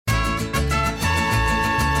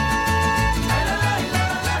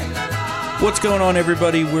What's going on,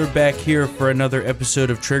 everybody? We're back here for another episode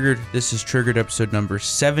of Triggered. This is Triggered episode number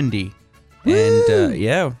 70. Woo! And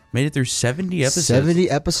yeah, made it through 70 episodes. 70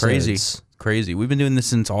 episodes. Crazy. We've been doing this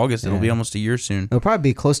since August. It'll be almost a year soon. It'll probably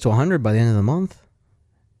be close to 100 by the end of the month.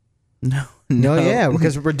 No, yeah,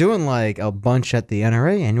 because we're doing like a bunch at the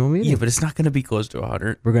NRA annual meeting. Yeah, but it's not going to be close to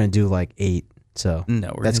 100. We're going to do like 8, so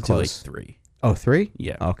No, we're going to do like 3. Oh, 3?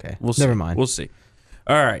 Yeah. Okay. We'll see. Never mind. We'll see.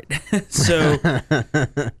 All right. So,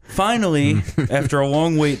 finally, after a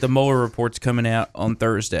long wait, the Mueller report's coming out on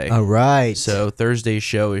Thursday. All right. So, Thursday's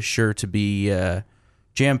show is sure to be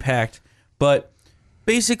jam-packed. But,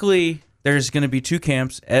 basically, there's going to be two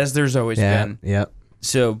camps, as there's always been. Yep.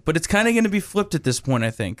 So, but it's kind of going to be flipped at this point, I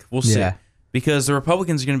think. We'll see. Yeah. Because the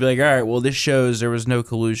Republicans are going to be like, all right, well, this shows there was no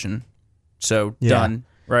collusion. So, done.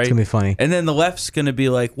 Right? It's going to be funny. And then the left's going to be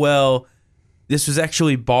like, well, this was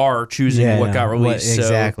actually Barr choosing what got released.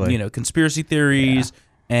 Exactly. So, conspiracy theories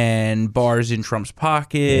and Barr's in Trump's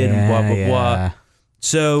pocket and blah, blah, blah.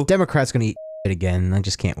 So, Democrats going to eat it again. I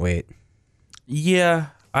just can't wait. Yeah,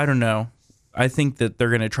 I don't know. I think that they're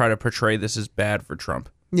going to try to portray this as bad for Trump.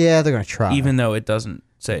 Yeah, they're going to try. Even though it doesn't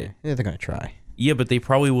say it. Yeah, they're going to try. Yeah, but they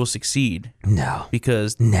probably will succeed. No.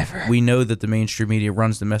 Because never. We know that the mainstream media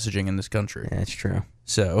runs the messaging in this country. Yeah, that's true.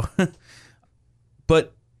 So,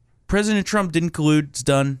 but President Trump didn't collude. It's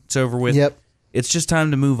done. It's over with. Yep. It's just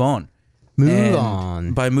time to move on. Move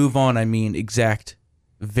on. By move on, I mean exact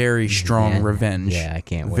very strong revenge. Yeah, I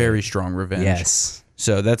can't wait. Very strong revenge. Yes.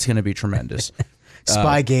 So that's going to be tremendous.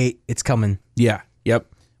 Spygate, it's coming. Yeah. Yep.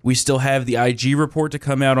 We still have the IG report to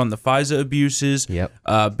come out on the FISA abuses.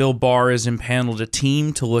 Yep. Bill Barr has impaneled a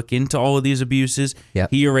team to look into all of these abuses. Yep.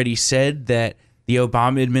 He already said that the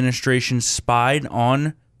Obama administration spied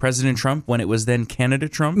on President Trump when it was then Canada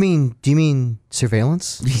Trump. Do you mean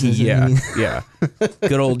surveillance? Yeah. Yeah.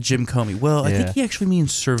 Good old Jim Comey. Well, I think he actually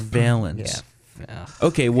means surveillance. Yeah.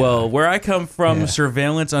 Okay, well, where I come from,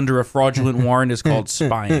 surveillance under a fraudulent warrant is called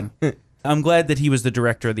spying. I'm glad that he was the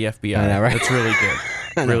director of the FBI. I know, right? That's really good.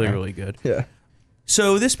 Really good. Yeah.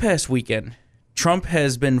 So this past weekend, Trump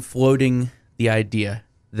has been floating the idea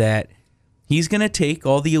that he's going to take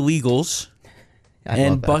all the illegals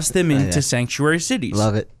and bust them into sanctuary cities.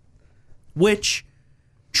 Love it. Which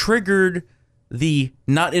triggered the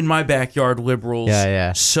not in my backyard liberals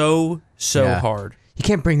so hard. You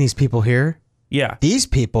can't bring these people here. Yeah. These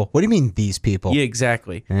people? What do you mean these people? Yeah,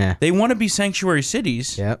 exactly. Yeah. They want to be sanctuary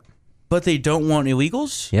cities. Yep. But they don't want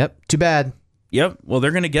illegals? Yep. Too bad. Yep. Well,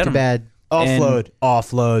 they're going to get them. Too bad.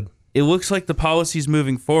 Offload. It looks like the policy's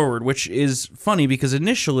moving forward, which is funny because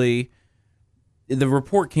initially the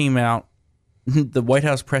report came out, the White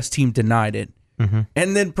House press team denied it. Mm-hmm.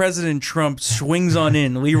 And then President Trump swings on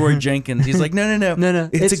in, Leroy Jenkins. He's like, no.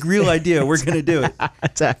 It's a real idea. We're going to do it.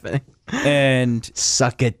 It's happening. And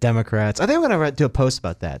suck it, Democrats. I think I'm going to do a post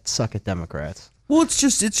about that. Suck it, Democrats. Well, it's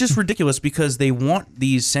just ridiculous because they want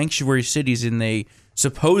these sanctuary cities and they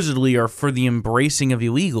supposedly are for the embracing of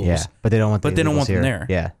illegals. Yeah, but they don't want them there.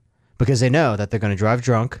 Yeah, because they know that they're going to drive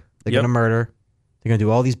drunk, they're going to murder, they're going to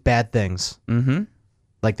do all these bad things,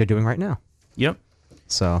 like they're doing right now. Yep.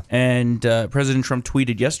 So and President Trump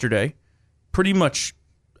tweeted yesterday, pretty much,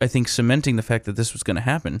 I think, cementing the fact that this was going to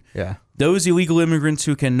happen. Yeah. Those illegal immigrants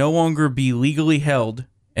who can no longer be legally held,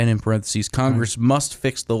 and in parentheses, Congress must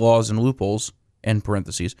fix the laws and loopholes, end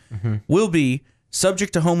parentheses, will be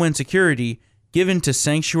subject to Homeland Security, given to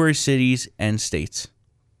sanctuary cities and states.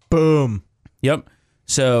 Boom. Yep.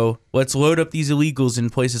 So let's load up these illegals in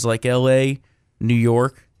places like L.A., New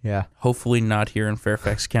York. Yeah. Hopefully not here in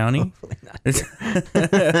Fairfax County. Hopefully not.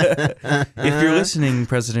 If you're listening,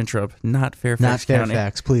 President Trump, not Fairfax County. Not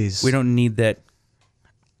Fairfax, please. We don't need that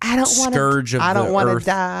scourge of the earth. I don't want to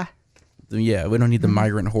die. Yeah, we don't need the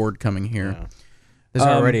migrant horde coming here. No. There's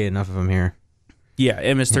already enough of them here.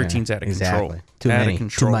 Yeah, MS-13's out of control. Too many.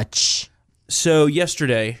 Control. Too much. So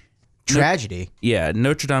yesterday... Tragedy.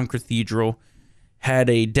 Notre Dame Cathedral had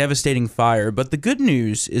a devastating fire, but the good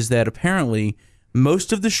news is that apparently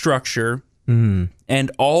most of the structure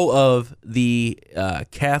and all of the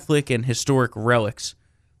Catholic and historic relics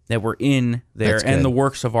that were in there and the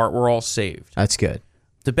works of art were all saved. That's good.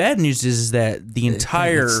 The bad news is that the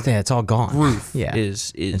entire it's all gone. Roof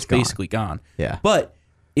is basically gone. Yeah. But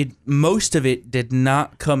most of it did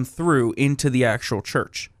not come through into the actual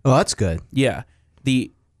church. Oh, that's good. Yeah.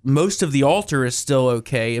 Most of the altar is still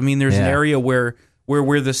okay. I mean, there's an area where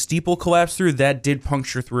the steeple collapsed through, that did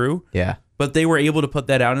puncture through. Yeah. But they were able to put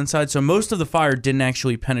that out inside. So most of the fire didn't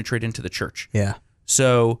actually penetrate into the church. Yeah.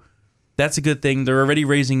 So that's a good thing. They're already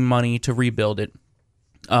raising money to rebuild it.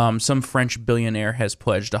 Some French billionaire has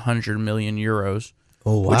pledged 100 million euros.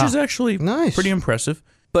 Oh, wow. Which is actually nice. Pretty impressive.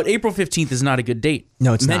 But April 15th is not a good date.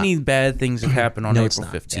 No, it's Many bad things have happened on No, it's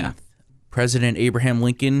April not. 15th. Yeah. President Abraham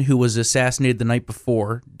Lincoln, who was assassinated the night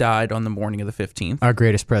before, died on the morning of the 15th. Our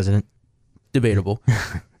greatest president. Debatable.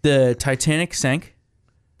 The Titanic sank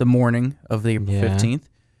the morning of the April 15th.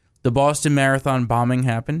 The Boston Marathon bombing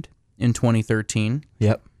happened in 2013.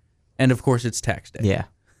 Yep. And, of course, it's tax day. Yeah.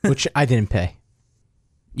 Which I didn't pay.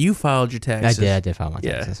 You filed your taxes. I did file my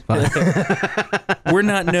taxes. We're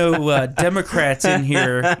not no Democrats in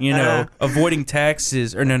here, avoiding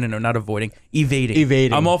taxes. Or no, not avoiding.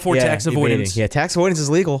 Evading. I'm all for tax avoidance. Yeah, tax avoidance is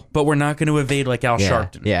legal. But we're not going to evade like Al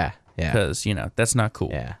Sharpton. Yeah. Because, that's not cool.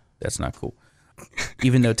 Yeah. That's not cool.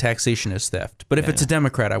 Even though taxation is theft. But if it's a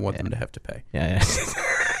Democrat, I want them to have to pay. Yeah.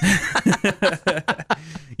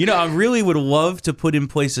 I really would love to put in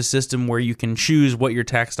place a system where you can choose what your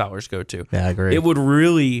tax dollars go to. Yeah, I agree. It would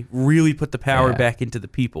really, really put the power back into the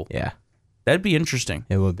people. Yeah. That'd be interesting.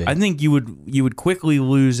 It would be. I think you would quickly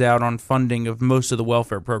lose out on funding of most of the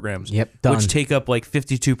welfare programs. Yep, done. Which take up like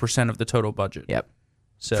 52% of the total budget. Yep.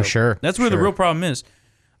 So for sure. That's where the real problem is.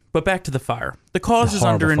 But back to the fire. The cause is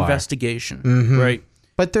under investigation, right?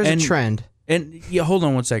 But there's a trend. And hold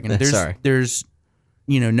on one second. Sorry. There's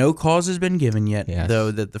no cause has been given yet,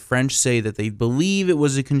 though, that the French say that they believe it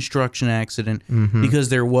was a construction accident because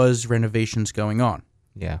there was renovations going on.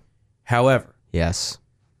 Yeah. However, yes.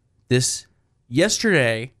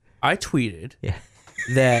 Yesterday, I tweeted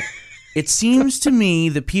that it seems to me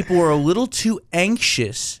that people are a little too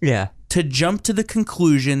anxious to jump to the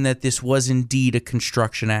conclusion that this was indeed a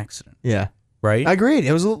construction accident. Yeah. Right? I agreed.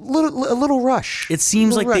 It was a little rush. It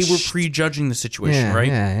seems like they were prejudging the situation, right?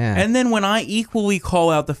 Yeah. And then when I equally call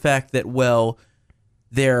out the fact that,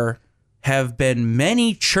 there have been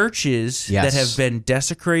many churches that have been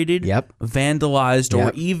desecrated, vandalized,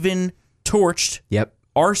 or even torched,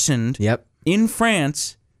 arsoned in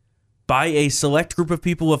France by a select group of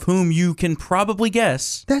people of whom you can probably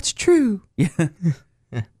guess. That's true.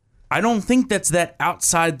 I don't think that's that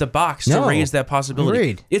outside the box to raise that possibility.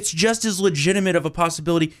 Agreed. It's just as legitimate of a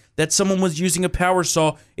possibility that someone was using a power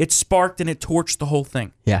saw, it sparked and it torched the whole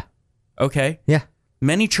thing. Yeah. Okay? Yeah.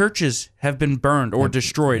 Many churches have been burned or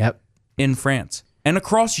destroyed in France and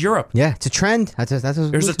across Europe. Yeah, it's a trend.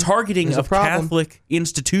 There's a targeting of Catholic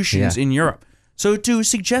institutions in Europe. So to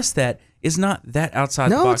suggest that is not that outside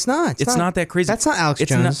the box. No, it's not. It's not that crazy. That's not Alex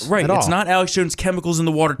Jones. Right. At all. It's not Alex Jones' chemicals in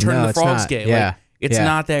the water turning the frogs gay. Yeah. It's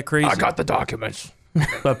not that crazy. I got the documents.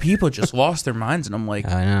 But people just lost their minds, and I'm like,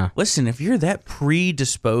 I know. Listen, if you're that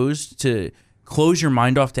predisposed to close your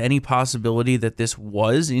mind off to any possibility that this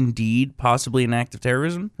was indeed possibly an act of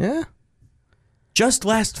terrorism, just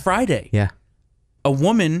last Friday, a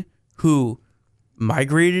woman who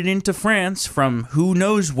migrated into France from who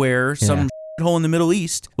knows where, some hole in the Middle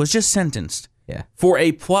East, was just sentenced for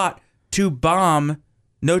a plot to bomb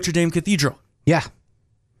Notre Dame Cathedral. Yeah.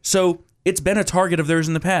 So it's been a target of theirs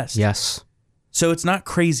in the past. Yes. So it's not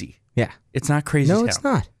crazy. Yeah. It's not crazy. No, it's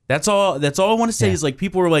not. That's all I want to say is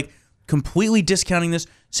people are completely discounting this,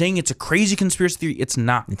 saying it's a crazy conspiracy theory. It's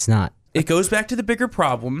not. It's not. It goes back to the bigger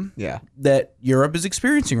problem that Europe is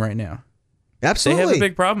experiencing right now. Absolutely. They have a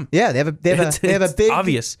big problem. Yeah, they have a big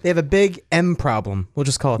obvious. They have a big M problem. We'll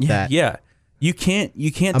just call it that. Yeah. You can't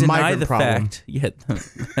deny the problem. fact. Yeah.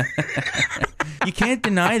 You can't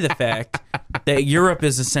deny the fact that Europe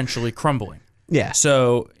is essentially crumbling. Yeah.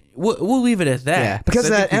 So we'll leave it at that. Yeah. Because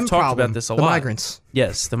of that M talked problem. About this a the lot. Migrants.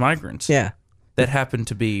 Yes, the migrants. Yeah. That happen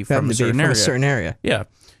to be from a certain area. Yeah.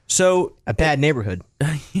 So a bad neighborhood.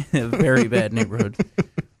 A very bad neighborhood.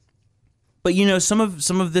 But some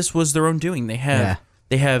of this was their own doing. They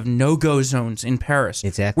have no-go zones in Paris.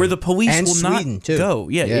 Exactly. Where the police and will Sweden, not too. go.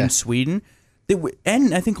 Yeah, in Sweden.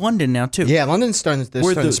 And I think London now too. Yeah, London's starting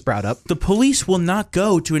to sprout up. The police will not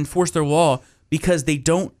go to enforce their law because they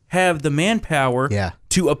don't have the manpower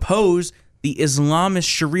to oppose the Islamist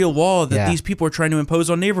Sharia law that these people are trying to impose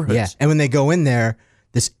on neighborhoods. Yeah, and when they go in there,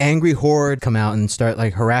 this angry horde come out and start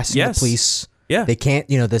harassing the police. Yeah, they can't.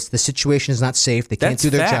 The situation is not safe. They can't do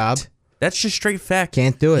their job. That's just straight fact.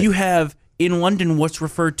 Can't do it. You have in London what's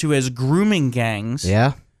referred to as grooming gangs.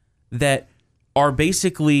 Yeah, that are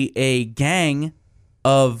basically a gang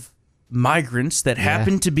of migrants that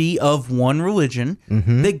happen to be of one religion.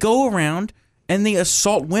 Mm-hmm. They go around and they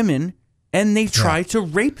assault women and they try to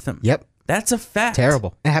rape them. Yep. That's a fact.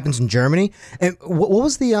 Terrible. It happens in Germany. And what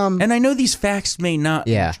was the And I know these facts may not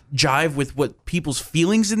jive with what people's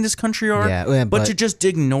feelings in this country are, but to just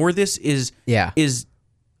ignore this is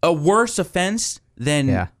a worse offense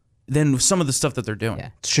than some of the stuff that they're doing. Yeah.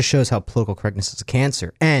 It just shows how political correctness is a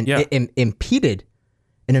cancer. And it impeded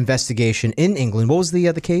an investigation in England. What was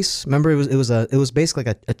the case? Remember, it was basically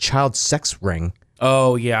like a child sex ring.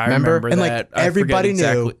 Oh yeah, I remember and that. like everybody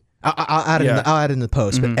knew. I'll add in the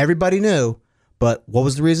post, but everybody knew. But what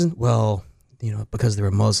was the reason? Well, because they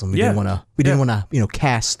were Muslim, we didn't want to,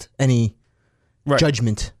 cast any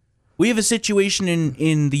judgment. We have a situation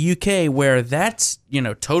in the UK where that's,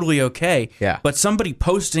 totally okay. Yeah. But somebody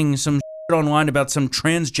posting some shit online about some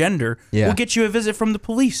transgender will get you a visit from the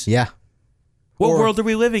police. Yeah. What world are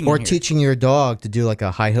we living in? Or teaching your dog to do like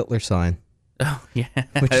a Heil Hitler sign. Oh, yeah.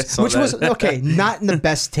 Which was, okay, not in the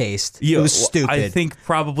best taste. It was stupid. I think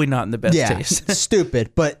probably not in the best taste.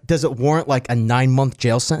 Stupid. But does it warrant like a 9-month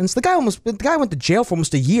jail sentence? The guy went to jail for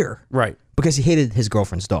almost a year. Right. Because he hated his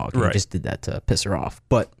girlfriend's dog. He just did that to piss her off.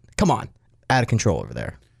 But come on. Out of control over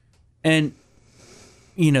there. And,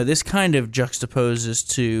 this kind of juxtaposes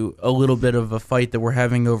to a little bit of a fight that we're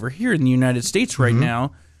having over here in the United States right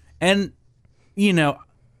now. And,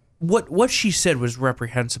 what she said was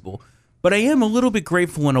reprehensible. But I am a little bit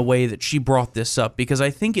grateful in a way that she brought this up because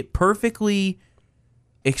I think it perfectly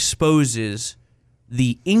exposes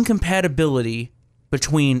the incompatibility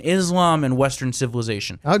between Islam and Western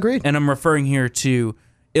civilization. Agreed. And I'm referring here to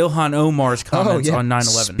Ilhan Omar's comments on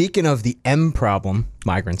 9/11. Speaking of the M problem,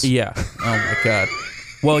 migrants. Yeah. Oh, my God.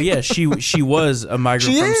 Well, yeah, she was a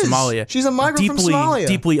migrant from Somalia. She's a migrant from Somalia.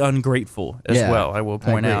 Deeply ungrateful as well, I will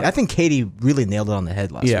point out. I think Katie really nailed it on the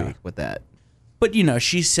head last week with that. But,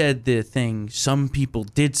 she said the thing, some people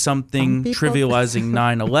did something, trivializing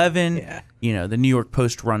 9/11. The New York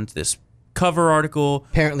Post runs this cover article.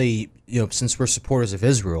 Apparently, since we're supporters of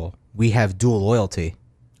Israel, we have dual loyalty.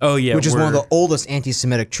 Oh, yeah. Which is one of the oldest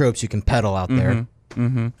anti-Semitic tropes you can peddle out there.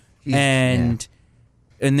 And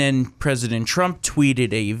then President Trump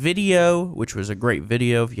tweeted a video, which was a great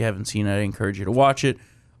video. If you haven't seen it, I encourage you to watch it,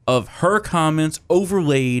 of her comments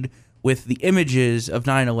overlaid with the images of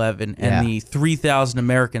 9/11 and the 3,000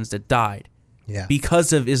 Americans that died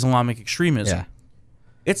because of Islamic extremism. Yeah.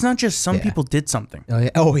 It's not just some people did something.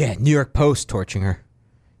 Oh, yeah. New York Post torching her.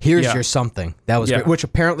 Here's your something. That was great, which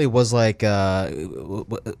apparently was like,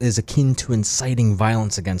 is akin to inciting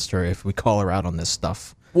violence against her if we call her out on this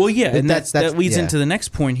stuff. Well, yeah, and that leads into the next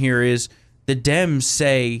point here is the Dems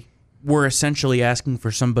say we're essentially asking for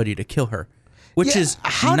somebody to kill her. Which is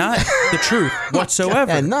not the truth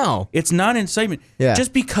whatsoever. No. It's not incitement. Yeah.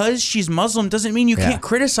 Just because she's Muslim doesn't mean you can't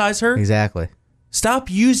criticize her. Exactly. Stop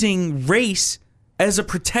using race as a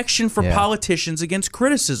protection for politicians against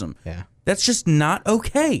criticism. Yeah. That's just not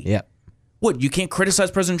okay. Yep. What, you can't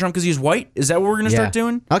criticize President Trump because he's white? Is that what we're going to start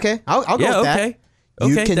doing? Okay. I'll go with that.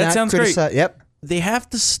 Okay, that sounds great. Yep. They have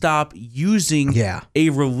to stop using a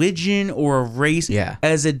religion or a race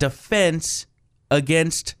as a defense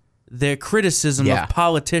against their criticism of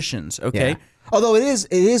politicians, okay? Yeah. Although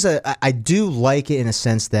I do like it in a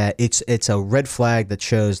sense that it's a red flag that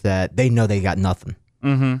shows that they know they got nothing.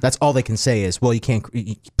 Mm-hmm. That's all they can say is, well, you can't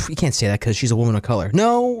say that because she's a woman of color.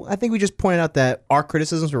 No, I think we just pointed out that our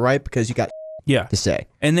criticisms were right because you got to say.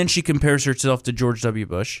 And then she compares herself to George W.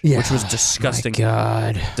 Bush, which was disgusting. My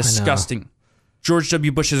God. Disgusting. George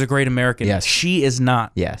W. Bush is a great American. Yes. She is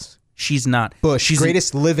not. Yes. She's not. Bush, she's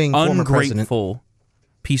greatest living former president. Ungrateful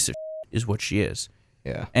piece of is what she is.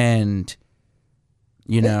 Yeah. And,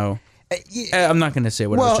 I'm not going to say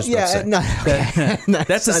what I was just about to say.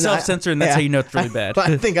 That's a self-censor, and that's how you know it's really bad.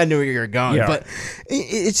 I think I knew where you were going. Yeah. But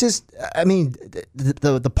it's just,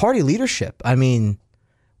 the party leadership, I may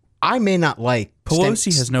not like...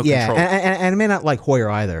 Pelosi has no control. And I may not like Hoyer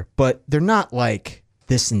either, but they're not like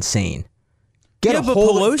this insane. Get a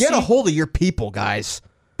hold of your people, guys.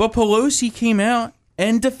 But Pelosi came out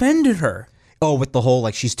and defended her. Oh, with the whole,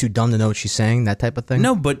 she's too dumb to know what she's saying, that type of thing?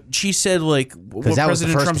 No, but she said, what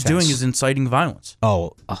President Trump's doing is inciting violence.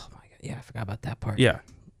 Oh my God. Yeah, I forgot about that part. Yeah.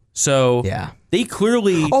 So, they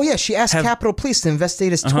clearly... Oh, yeah, she asked Capitol Police to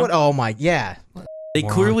investigate his Twitter. Oh, my, They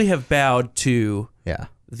clearly have bowed to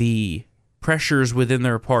the pressures within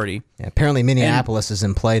their party. Yeah, apparently Minneapolis is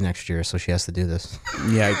in play next year, so she has to do this.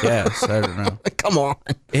 Yeah, I guess. I don't know. Come on.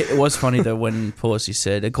 It was funny, though, when Pelosi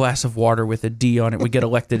said a glass of water with a D on it would get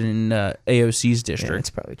elected in AOC's district. Yeah, that's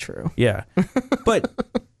probably true. Yeah. But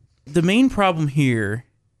the main problem here,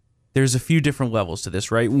 there's a few different levels to this,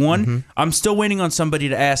 right? One, I'm still waiting on somebody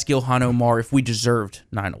to ask Ilhan Omar if we deserved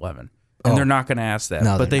 9/11. And they're not going to ask that,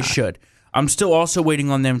 but they should. I'm still also waiting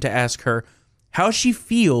on them to ask her how she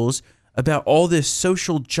feels about all this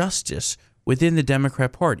social justice within the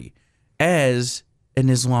Democrat Party as an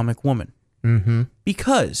Islamic woman. Mm-hmm.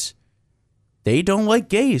 Because they don't like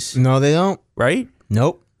gays. No, they don't. Right?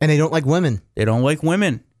 Nope. And they don't like women. They don't like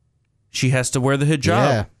women. She has to wear the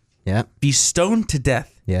hijab. Yeah. Be stoned to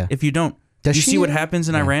death. Yeah. If you don't. Does you she? See what happens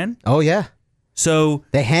in Iran? Oh, yeah. So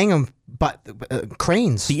they hang them but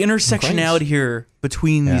cranes. The intersectionality here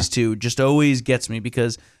between these two just always gets me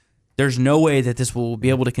because there's no way that this will be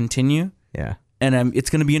able to continue. Yeah. And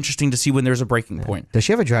it's going to be interesting to see when there's a breaking point. Does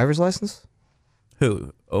she have a driver's license?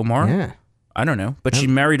 Who? Omar? Yeah. I don't know. But she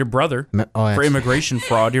married her brother for immigration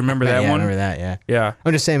fraud. Do you remember that one? I remember that, yeah. Yeah.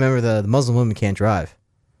 I'm just saying, remember the Muslim women can't drive.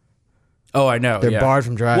 Oh, I know. They're barred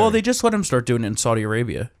from driving. Well, they just let them start doing it in Saudi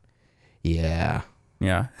Arabia. Yeah.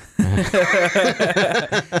 Yeah.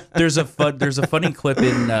 There's a funny clip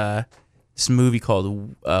in this movie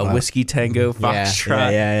called Whiskey Tango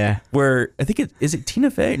Foxtrot. Yeah. Where I think is it Tina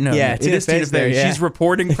Fey? No, Yeah, it is Tina Fey. yeah. She's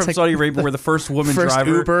reporting from Saudi Arabia where the first woman first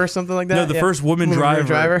driver, Uber or something like that. No, the first woman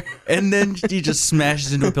driver. And then she just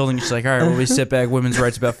smashes into a building. She's like, "All right, well, we set back women's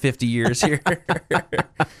rights about 50 years here."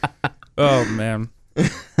 Oh man.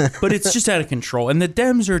 But it's just out of control, and the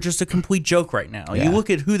Dems are just a complete joke right now. Yeah. You look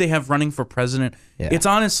at who they have running for president; it's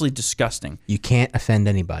honestly disgusting. You can't offend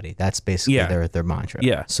anybody. That's basically their mantra.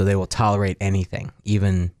 Yeah. So they will tolerate anything,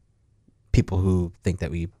 even people who think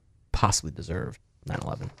that we possibly deserve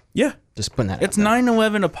 9/11. Yeah, just putting that. It's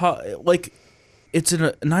 9/11 like it's a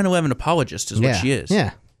 9/11 apologist is what she is.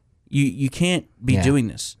 Yeah. You can't be doing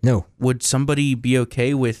this. No. Would somebody be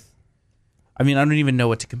okay with? I mean, I don't even know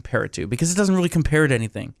what to compare it to because it doesn't really compare to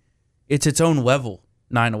anything. It's its own level,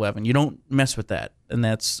 9/11. You don't mess with that. And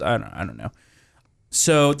that's, I don't know.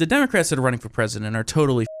 So the Democrats that are running for president are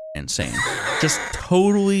totally insane. Just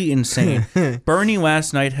totally insane. Bernie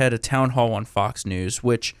last night had a town hall on Fox News,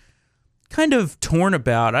 which kind of torn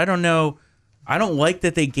about. I don't know. I don't like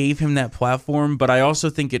that they gave him that platform, but I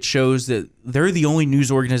also think it shows that they're the only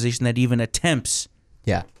news organization that even attempts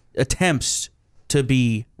to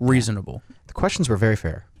be reasonable. The questions were very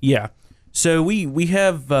fair. Yeah. So we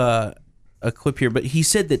have a clip here, but he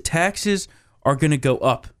said that taxes are going to go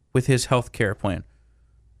up with his health care plan.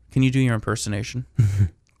 Can you do your impersonation?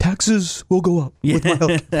 Taxes will go up with my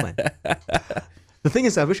health care plan. The thing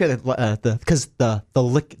is, I wish I had because the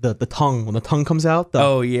tongue, when the tongue comes out.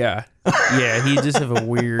 Oh yeah, yeah. He just have a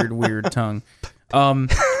weird tongue. And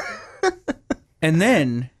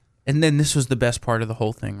then this was the best part of the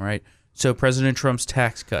whole thing, right? So President Trump's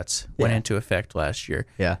tax cuts went into effect last year.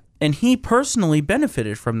 Yeah. And he personally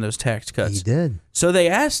benefited from those tax cuts. He did. So they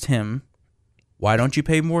asked him, "Why don't you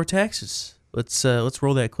pay more taxes?" Let's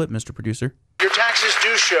roll that clip, Mr. Producer. Your taxes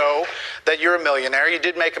do show that you're a millionaire. You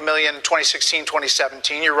did make $1 million in 2016,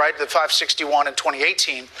 2017. You're right, the 561 in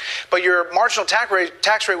 2018. But your marginal tax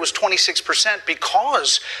rate was 26%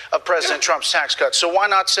 because of President Trump's tax cuts. So why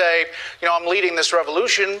not say, I'm leading this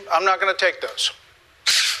revolution. I'm not going to take those.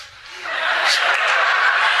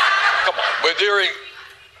 Come on, we're doing.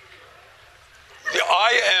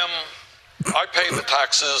 I pay the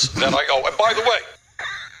taxes that I owe. And by the way.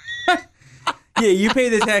 Yeah, you pay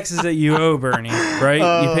the taxes that you owe, Bernie,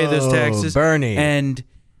 right? You pay those taxes. Bernie. And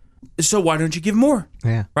so why don't you give more?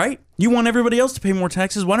 Yeah. Right? You want everybody else to pay more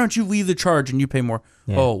taxes. Why don't you leave the charge and you pay more?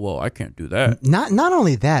 Yeah. Oh, well, I can't do that. Not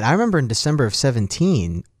only that, I remember in December of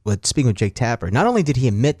 2017, speaking with Jake Tapper, not only did he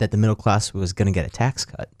admit that the middle class was going to get a tax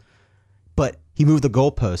cut, but he moved the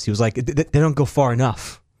goalpost. He was like, they don't go far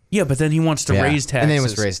enough. Yeah, but then he wants to raise taxes. And then he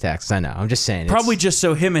wants to raise taxes. I know. I'm just saying. Probably just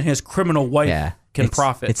so him and his criminal wife can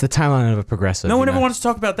profit. It's the timeline of a progressive. No one ever wants to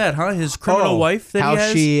talk about that, huh? His criminal wife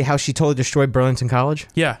that he has? How she totally destroyed Burlington College?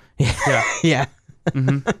 Yeah. Yeah. Yeah.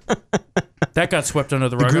 Mm-hmm. That got swept under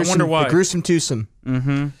the rug. I wonder why. The gruesome twosome.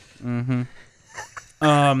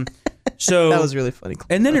 So that was really funny.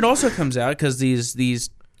 And then it also comes out because these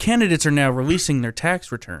candidates are now releasing their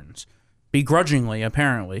tax returns, begrudgingly,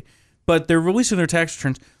 apparently. But they're releasing their tax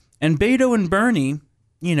returns. And Beto and Bernie,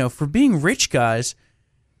 for being rich guys,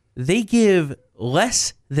 they give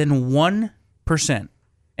less than 1%.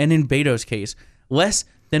 And in Beto's case, less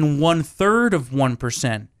than 1/3 of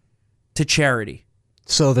 1% to charity.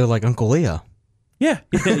 So they're like Uncle Leo. Yeah.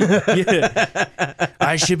 Yeah.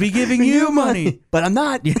 I should be giving you money. But I'm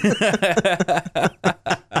not.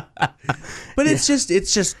 But it's just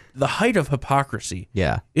the height of hypocrisy.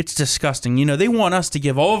 Yeah. It's disgusting. They want us to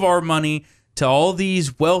give all of our money to all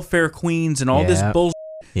these welfare queens and all this bullshit,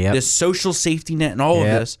 this social safety net and all of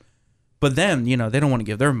this. But then, they don't want to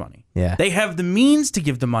give their money. Yeah. They have the means to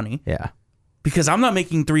give the money. Yeah. Because I'm not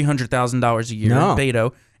making $300,000 a year,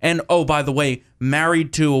 Beto. And, oh, by the way,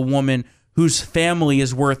 married to a woman whose family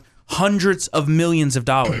is worth hundreds of millions of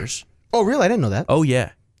dollars. Oh, really? I didn't know that. Oh,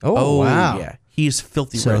 yeah. Oh, wow. Yeah. He's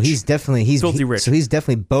filthy rich. So he's filthy rich. So he's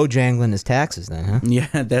definitely bojangling his taxes then, huh? Yeah,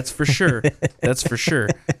 that's for sure. That's for sure.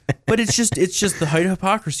 But it's just the height of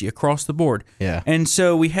hypocrisy across the board. Yeah. And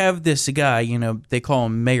so we have this guy, they call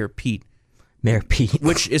him Mayor Pete. Mayor Pete.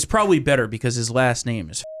 Which is probably better because his last name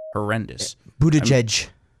is horrendous. Buttigieg.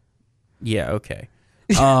 Yeah, okay.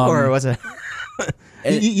 Or what's it?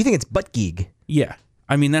 You think it's Buttigieg? Yeah.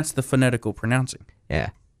 I mean, that's the phonetical pronouncing. Yeah.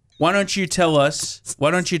 Why don't you tell us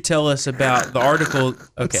about the article?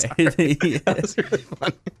 Okay. That was really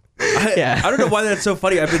funny. I don't know why that's so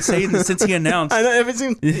funny. I've been saying this since he announced. I know every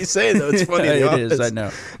time you say it though, it's funny. It is, I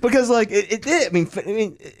know. Because like it did.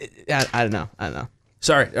 I don't know.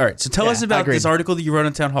 Sorry. All right. So tell us about this article that you wrote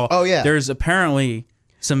on Town Hall. Oh yeah. There's apparently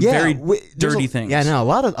some very dirty things. Yeah, no, a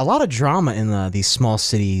lot of drama in these small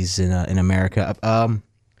cities in America.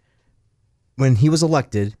 When he was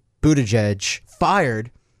elected, Buttigieg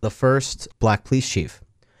fired the first black police chief.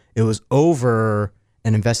 It was over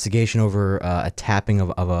an investigation over a tapping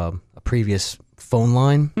of a previous phone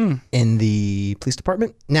line in the police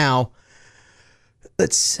department. Now,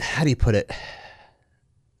 how do you put it?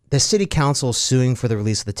 The city council is suing for the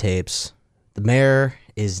release of the tapes. The mayor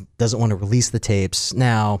doesn't want to release the tapes.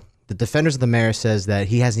 Now, the defenders of the mayor says that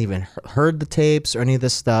he hasn't even heard the tapes or any of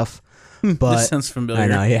this stuff. But this sounds familiar. I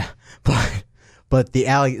know, yeah. But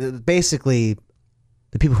basically,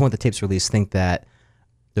 the people who want the tapes released think that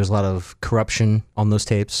there's a lot of corruption on those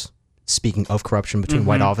tapes. Speaking of corruption between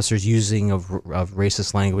white officers, using of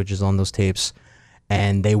racist languages on those tapes,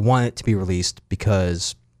 and they want it to be released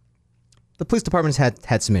because the police department's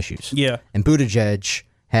had some issues. Yeah, and Buttigieg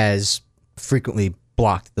has frequently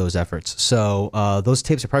blocked those efforts. So those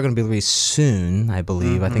tapes are probably going to be released soon, I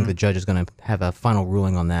believe. I think the judge is going to have a final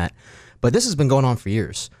ruling on that. But this has been going on for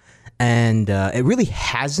years. And it really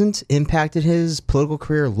hasn't impacted his political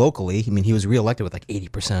career locally. I mean, he was reelected with like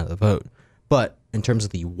 80% of the vote. But in terms of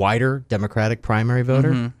the wider Democratic primary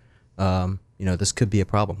voter, this could be a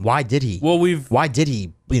problem. Why did he? Well, why did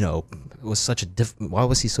he? Why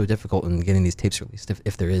was he so difficult in getting these tapes released?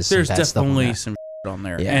 If there's definitely some on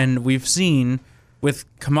there, and we've seen with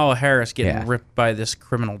Kamala Harris getting ripped by this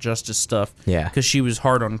criminal justice stuff, because she was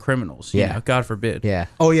hard on criminals. You know, God forbid. Yeah.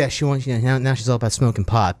 Oh yeah, she wants. Now she's all about smoking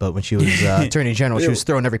pot. But when she was Attorney General, she was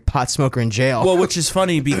throwing every pot smoker in jail. Well, which is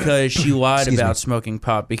funny because she lied about smoking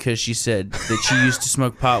pot because she said that she used to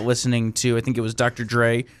smoke pot listening to, I think it was Dr.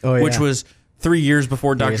 Dre, which was 3 years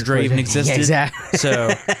before Dr. Dre even existed. Yeah, exactly.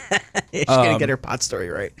 So she's gonna get her pot story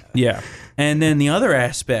right. Yeah, and then the other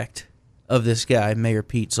aspect of this guy, Mayor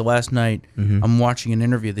Pete. So last night, I'm watching an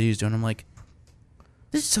interview that he's doing. I'm like,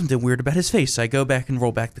 this is something weird about his face. So I go back and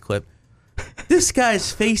roll back the clip. This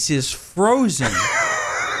guy's face is frozen.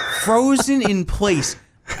 Frozen in place.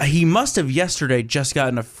 He must have yesterday just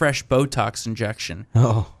gotten a fresh Botox injection.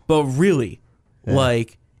 Oh. But really,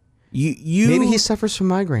 like, you... Maybe he suffers from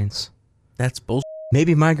migraines. That's bullshit.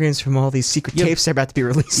 Maybe migraines from all these secret tapes are about to be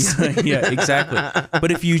released. Yeah, exactly. But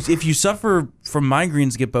if you suffer from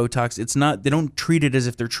migraines, get Botox, it's not. They don't treat it as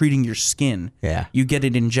if they're treating your skin. Yeah, you get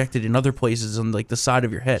it injected in other places on like the side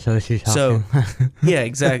of your head. So yeah,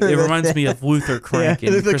 exactly. It reminds me of Luther Crank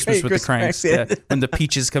in Christmas with the Cranks, when the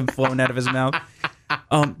peaches come flowing out of his mouth.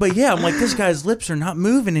 But yeah, I'm like, this guy's lips are not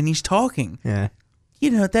moving and he's talking. Yeah,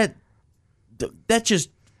 that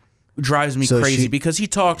just drives me crazy because he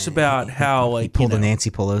talks about how like he pulled a Nancy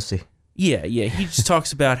Pelosi. Yeah, he just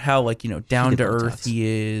talks about how like down to earth he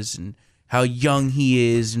is and how young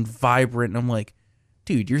he is and vibrant. And I'm like,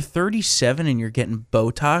 dude, you're 37 and you're getting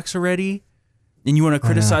Botox already, and you want to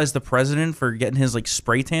criticize the president for getting his like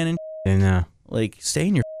spray tan and I know. Like, stay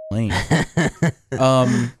in your lane.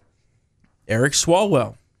 Eric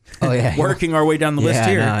Swalwell. Oh yeah, working our way down the list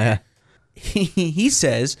here. No, He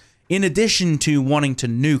says, in addition to wanting to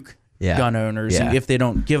nuke gun owners if they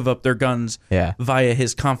don't give up their guns via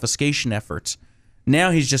his confiscation efforts, now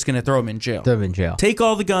he's just going to throw them in jail. Throw them in jail. Take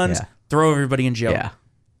all the guns, throw everybody in jail. Yeah.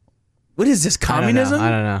 What is this, communism?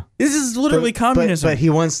 I don't know. This is literally communism. But he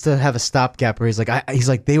wants to have a stopgap where he's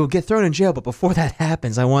like, they will get thrown in jail, but before that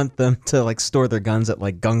happens, I want them to like store their guns at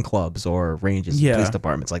like gun clubs or ranges, police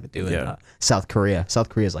departments, like they do in South Korea. South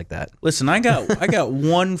Korea's like that. Listen, I got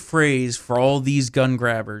one phrase for all these gun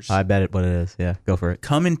grabbers. I bet what it is. Yeah, go for it.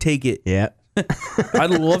 Come and take it. Yeah. I'd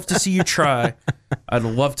love to see you try. I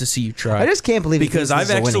just can't believe because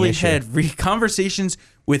I've actually had conversations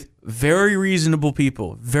with very reasonable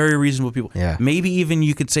people. Yeah. Maybe even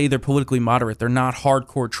you could say they're politically moderate. They're not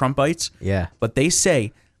hardcore Trumpites. Yeah. But they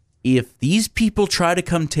say, if these people try to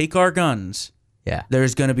come take our guns,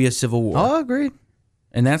 there's going to be a civil war. Oh, agreed.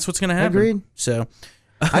 And that's what's going to happen. Agreed. So,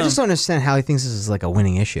 I just don't understand how he thinks this is like a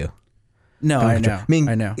winning issue. No, I know.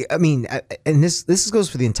 I mean, and this goes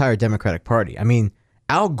for the entire Democratic Party. I mean,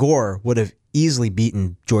 Al Gore would have easily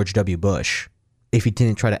beaten George W. Bush if he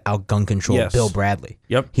didn't try to out-gun control Bill Bradley.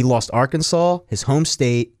 Yep. He lost Arkansas, his home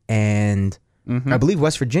state, and I believe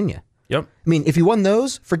West Virginia. Yep. I mean, if he won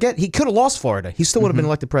those, forget he could have lost Florida. He still would have been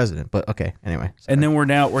elected president. But okay, anyway. Sorry. And then we're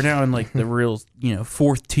now in like the real,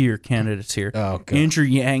 fourth tier candidates here. Oh, God. Andrew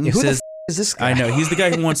Yang Who says, is this guy? I know, he's the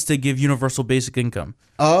guy who wants to give universal basic income.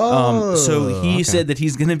 Oh, He said that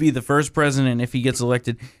he's going to be the first president, if he gets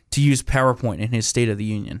elected, to use PowerPoint in his State of the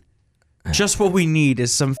Union. Just what we need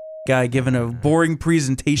is some guy giving a boring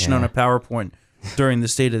presentation on a PowerPoint during the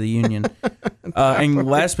State of the Union. And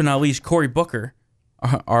last but not least, Cory Booker,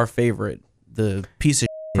 our favorite, the piece of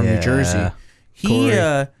from New Jersey. He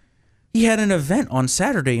had an event on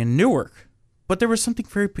Saturday in Newark, but there was something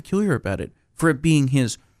very peculiar about it, for it being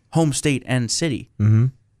his home state and city. Mm-hmm.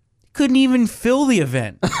 Couldn't even fill the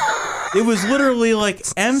event. It was literally like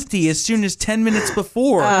empty as soon as 10 minutes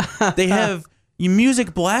before. They have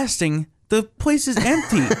music blasting. The place is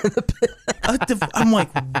empty. I'm like,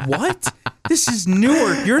 what? This is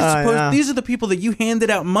Newark. You're supposed. These are the people that you handed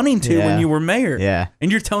out money to when you were mayor. Yeah. And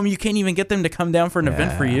you're telling me you can't even get them to come down for an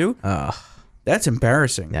event for you? That's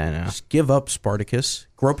embarrassing. Yeah, I know. Just give up, Spartacus.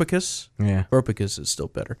 Gropicus? Yeah. Gropicus is still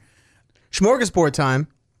better. Smorgasbord time.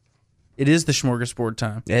 It is the smorgasbord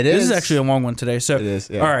time. It This is. is actually a long one today. So, It is,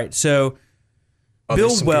 yeah. All right. So,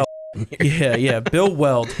 Bill Weld. Bill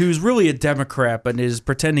Weld, who's really a Democrat but is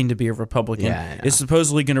pretending to be a Republican, is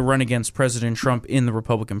supposedly going to run against President Trump in the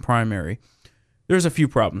Republican primary. There's a few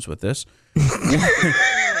problems with this.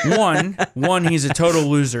 One, he's a total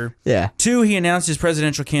loser. Yeah. 2, he announced his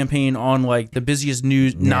presidential campaign on like the busiest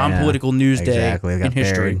non-political news day in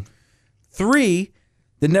history. Buried. 3,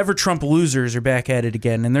 the Never Trump losers are back at it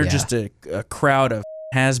again, and they're just a crowd of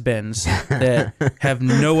has-beens that have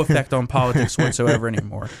no effect on politics whatsoever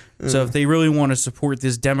anymore. So if they really want to support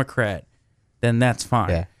this Democrat, then that's fine.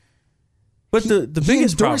 Yeah. But the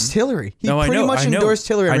biggest problem... endorsed Hillary. He No, I pretty know, much I know. endorsed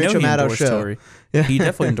Hillary on I know Rachel he Maddow's endorsed show. Hillary. He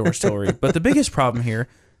definitely endorsed Hillary. But the biggest problem here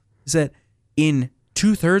is that in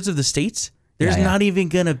 2/3 of the states, there's not even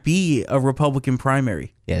going to be a Republican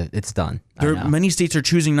primary. Yeah, it's done. I know. Many states are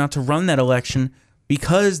choosing not to run that election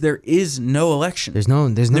because there is no election. There's no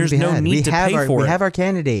There's no need to pay for it. We have our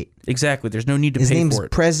candidate. Exactly. There's no need to His pay name's for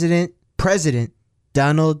it. President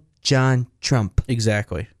Donald John Trump.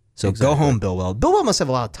 Exactly. So go home, Bill Weld. Bill Weld must have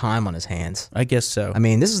a lot of time on his hands. I guess so. I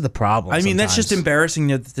mean, this is the problem. I mean, that's just sometimes. embarrassing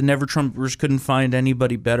that the Never Trumpers couldn't find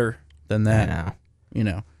anybody better than that. I know. You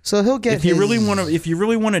know. So he'll get. If you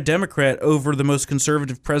really want a Democrat over the most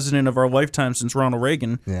conservative president of our lifetime since Ronald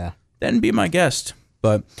Reagan, then be my guest.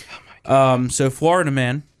 But so Florida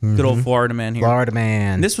man, good old Florida man here. Florida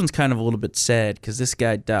man. And this one's kind of a little bit sad because this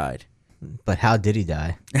guy died. But how did he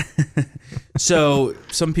die? So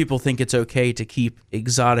some people think it's okay to keep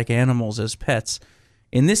exotic animals as pets.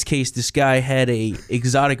 In this case, this guy had a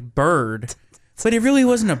exotic bird, but it really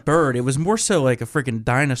wasn't a bird. It was more so like a freaking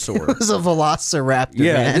dinosaur. It was a velociraptor.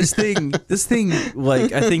 Yeah, man. this thing,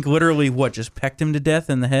 like I think literally just pecked him to death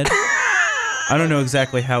in the head. I don't know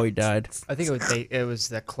exactly how he died. I think it was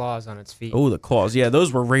the claws on its feet. Oh, the claws. Yeah,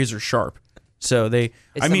 those were razor sharp. So It's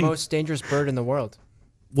the most dangerous bird in the world.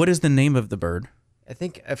 What is the name of the bird? I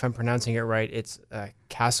think if I'm pronouncing it right, it's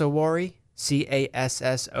cassowary. Cassowary.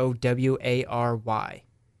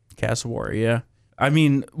 Cassowary, yeah. I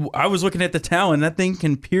mean, I was looking at the talon. That thing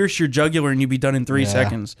can pierce your jugular and you'd be done in 3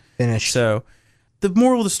 seconds. Finished. So the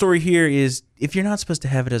moral of the story here is if you're not supposed to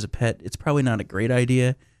have it as a pet, it's probably not a great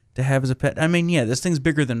idea to have as a pet. I mean, yeah, this thing's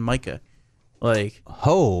bigger than Micah. Like,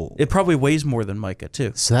 it probably weighs more than Micah,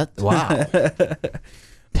 too. So that, wow.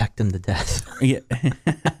 Pecked him to death. Yeah.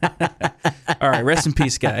 All right, rest in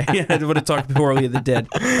peace, guy. Yeah, I want to talk poorly of the dead.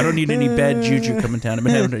 I don't need any bad juju coming down.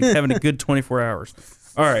 I've been having a good 24 hours.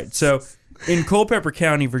 All right, so in Culpeper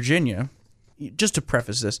County, Virginia, just to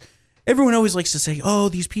preface this, everyone always likes to say, oh,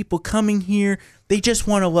 these people coming here, they just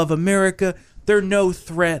want to love America. They're no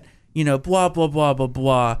threat, blah, blah, blah, blah,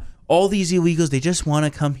 blah. All these illegals, they just want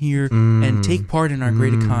to come here and take part in our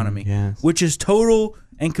great economy, which is total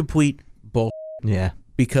and complete bullshit. Yeah.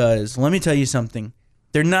 Because let me tell you something.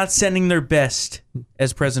 They're not sending their best,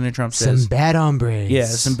 as President Trump says. Some bad hombres. Yeah,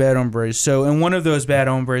 some bad hombres. So, and one of those bad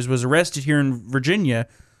hombres was arrested here in Virginia,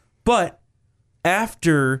 but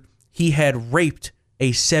after he had raped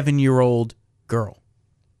a 7-year-old girl.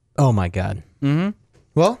 Oh, my God. Mm-hmm.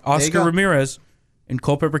 Well, Oscar Ramirez in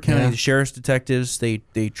Culpeper County, the sheriff's detectives, they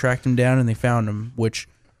tracked him down and they found him, which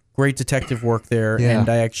great detective work there. Yeah. And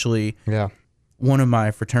I actually... Yeah. One of my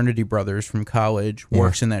fraternity brothers from college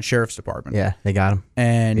works in that sheriff's department. Yeah, they got him.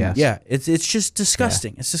 And it's just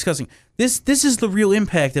disgusting. It's disgusting. This is the real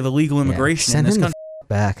impact of illegal immigration in this country.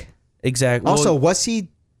 Back. Exactly. Also, was he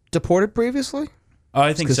deported previously?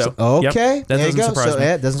 I think so. Okay. Yep. That doesn't surprise me.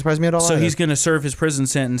 Yeah, it doesn't surprise me at all. So he's going to serve his prison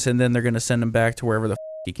sentence, and then they're going to send him back to wherever the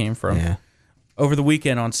he came from. Yeah. over the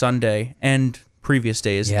weekend on Sunday and previous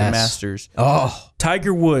days at the Masters. Oh,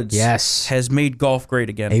 Tiger Woods has made golf great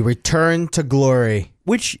again. a return to glory.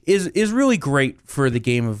 Which is really great for the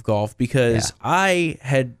game of golf because I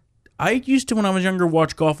used to, when I was younger,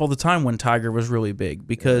 watch golf all the time when Tiger was really big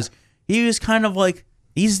because he was kind of like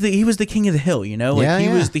he was the king of the hill, you know? Like he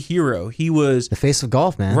was the hero. He was the face of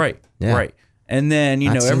golf, man. Right. Yeah. Right. And then,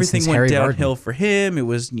 everything went Harry downhill Vardon. for him. It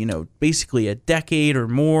was, basically a decade or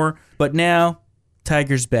more. But now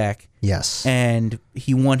Tiger's back. Yes. And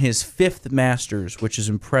he won his 5th Masters, which is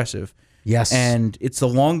impressive. Yes. And it's the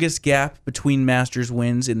longest gap between Masters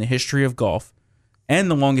wins in the history of golf and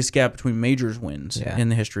the longest gap between majors wins in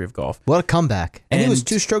the history of golf. What a comeback. And he was And-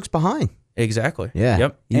 2 strokes behind. Exactly. Yeah.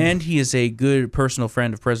 Yep. He- And he is a good personal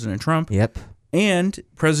friend of President Trump. Yep. And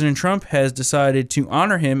President Trump has decided to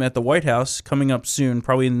honor him at the White House coming up soon,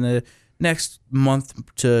 probably in the next month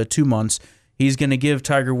to 2 months. He's going to give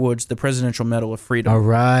Tiger Woods the Presidential Medal of Freedom. All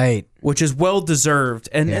right. Which is well deserved.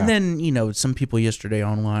 And Yeah. then, some people yesterday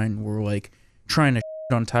online were like trying to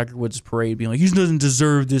on Tiger Woods' parade, being like, he doesn't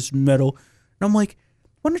deserve this medal. And I'm like,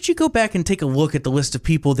 why don't you go back and take a look at the list of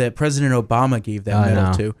people that President Obama gave that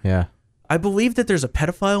medal to? Yeah. I believe that there's a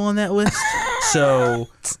pedophile on that list. So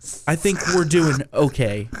I think we're doing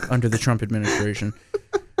okay under the Trump administration.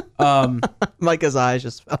 Micah's eyes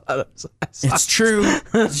just fell out of his eyes. It's true.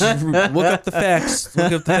 Look up the facts.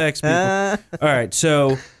 Look up the facts, people. All right.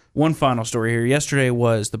 So one final story here. Yesterday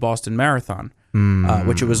was the Boston Marathon,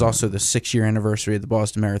 which it was also the 6-year anniversary of the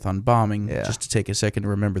Boston Marathon bombing. Yeah. Just to take a second to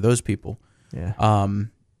remember those people. Yeah.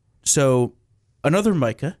 So another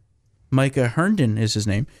Micah Herndon is his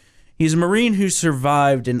name. He's a Marine who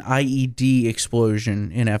survived an IED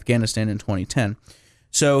explosion in Afghanistan in 2010.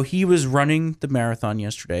 So he was running the marathon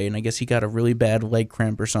yesterday, and I guess he got a really bad leg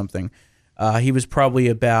cramp or something. He was probably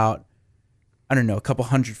about, a couple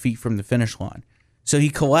hundred feet from the finish line. So he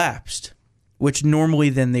collapsed, which normally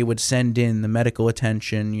then they would send in the medical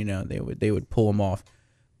attention. They would pull him off.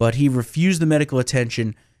 But he refused the medical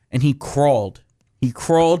attention, and he crawled. He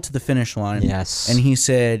crawled to the finish line. Yes. And he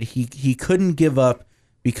said he couldn't give up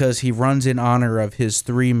because he runs in honor of his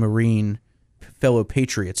 3 Marine fellow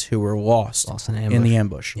patriots who were lost in the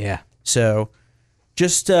ambush. Yeah. So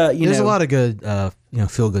just, There's a lot of good,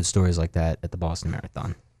 feel-good stories like that at the Boston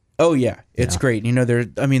Marathon. Oh, yeah. It's great.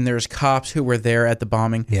 There's cops who were there at the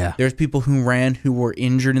bombing. Yeah. There's people who ran who were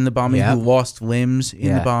injured in the bombing, Yep. who lost limbs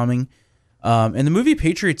in the bombing. And the movie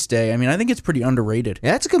Patriots Day, I think it's pretty underrated.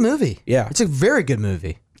 Yeah, it's a good movie. Yeah. It's a very good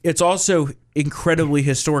movie. It's also incredibly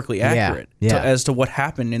historically accurate as to what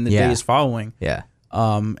happened in the days following. Yeah.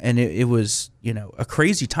 And it was, a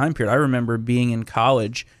crazy time period. I remember being in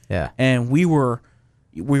college. Yeah. And we were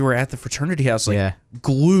at the fraternity house,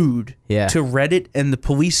 glued Yeah. to Reddit and the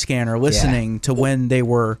police scanner, listening to when they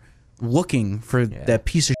were looking for that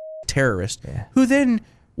piece of terrorist, who then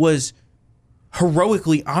was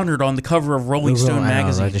heroically honored on the cover of Rolling Stone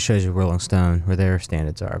magazine. That just shows you Rolling Stone where their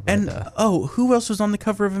standards are. But, And who else was on the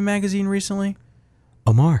cover of a magazine recently?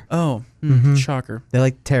 Omar. Oh, shocker! They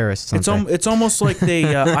like terrorists. It's almost like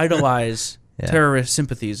they idolize terrorist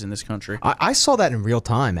sympathies in this country. I saw that in real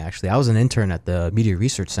time, actually. I was an intern at the Media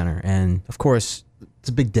Research Center, and of course, it's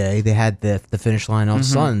a big day. They had the finish line. All of a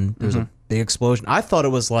sudden, there was a big explosion. I thought it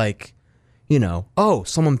was like,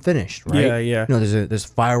 someone finished, right? Yeah, yeah. There's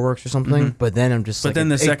fireworks or something. But then I'm just But like, then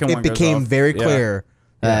the second one it goes became off. very Yeah. clear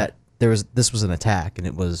that this was an attack, and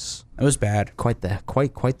it was It was bad, quite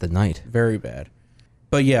the night. very bad.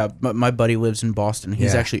 But yeah, my buddy lives in Boston.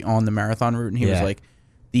 He's Yeah. actually on the marathon route, and he was Yeah. like,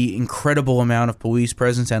 the incredible amount of police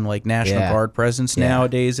presence and like National Yeah. Guard presence Yeah.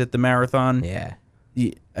 nowadays at the marathon. Yeah.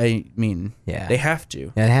 I mean, Yeah. they have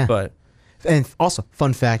to. Yeah, they have. But And also,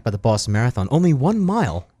 fun fact about the Boston Marathon: only 1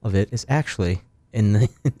 mile of it is actually in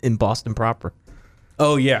Boston proper.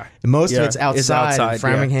 oh yeah, And most of Yeah, it's outside, yeah.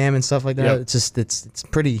 Framingham and stuff like that. Yep. It's just it's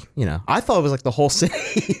pretty. I thought it was like the whole city.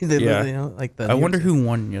 Yeah. Like the. I wonder who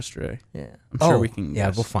won yesterday. Yeah. I'm sure we can Yeah,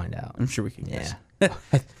 guess. we'll find out. I'm sure we can Yeah. guess.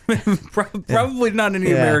 Probably not any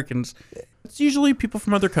Yeah. Americans. It's usually people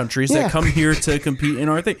from other countries Yeah. that come here to compete in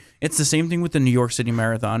our thing. It's the same thing with the New York City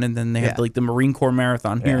Marathon, and then they have Yeah. like the Marine Corps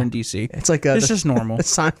Marathon here in DC. It's like it's just normal. The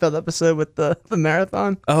Seinfeld episode with the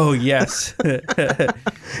marathon. Oh yes,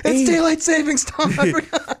 It's daylight savings time.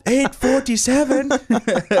 8:47.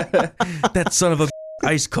 That son of a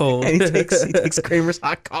ice cold. And he takes Kramer's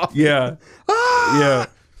hot coffee. Yeah, yeah.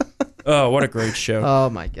 Oh, what a great show. Oh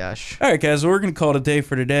my gosh. All right, guys, we're going to call it a day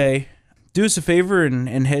for today. Do us a favor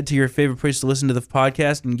and head to your favorite place to listen to the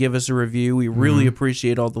podcast and give us a review. We really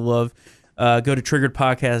appreciate all the love. Go to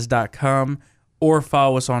triggeredpodcast.com or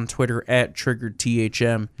follow us on Twitter at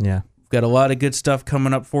triggeredthm. Yeah. got a lot of good stuff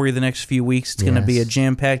coming up for you the next few weeks. It's going to be a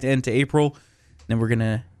jam-packed end to April. Then we're going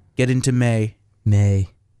to get into May.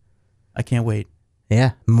 I can't wait.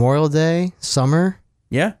 Yeah. Memorial Day, summer.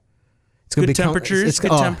 Yeah. It's gonna Good be temperatures.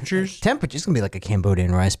 Good temperatures. Temperatures gonna be like a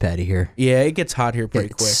Cambodian rice paddy here. Yeah, it gets hot here pretty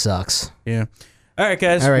It quick. sucks. Yeah. All right,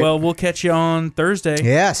 guys. All right. Well, we'll catch you on Thursday.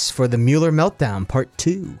 Yes, for the Mueller Meltdown Part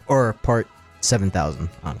 2 or Part 7,000.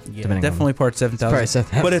 Yeah, definitely part 7,000. Part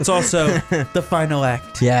 7,000. But it's also the final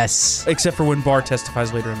act. Yes. Except for when Barr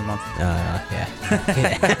testifies later in the month. Yeah.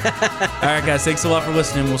 All right, guys. Thanks a lot for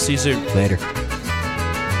listening. We'll see you soon. Later.